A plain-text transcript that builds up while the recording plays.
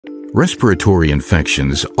Respiratory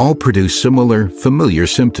infections all produce similar, familiar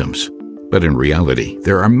symptoms. But in reality,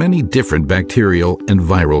 there are many different bacterial and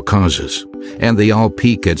viral causes, and they all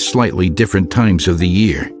peak at slightly different times of the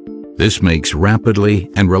year. This makes rapidly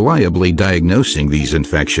and reliably diagnosing these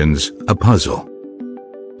infections a puzzle.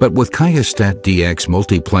 But with QIAstat-Dx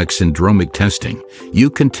multiplex syndromic testing, you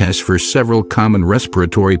can test for several common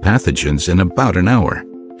respiratory pathogens in about an hour,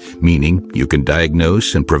 meaning you can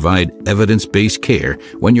diagnose and provide evidence-based care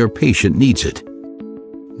when your patient needs it,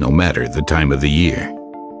 no matter the time of the year.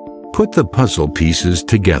 Put the puzzle pieces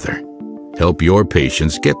together. Help your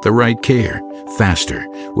patients get the right care faster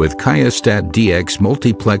with QIAstat-Dx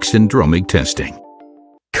multiplex syndromic testing.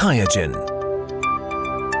 QIAGEN.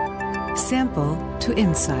 Sample to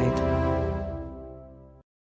insight.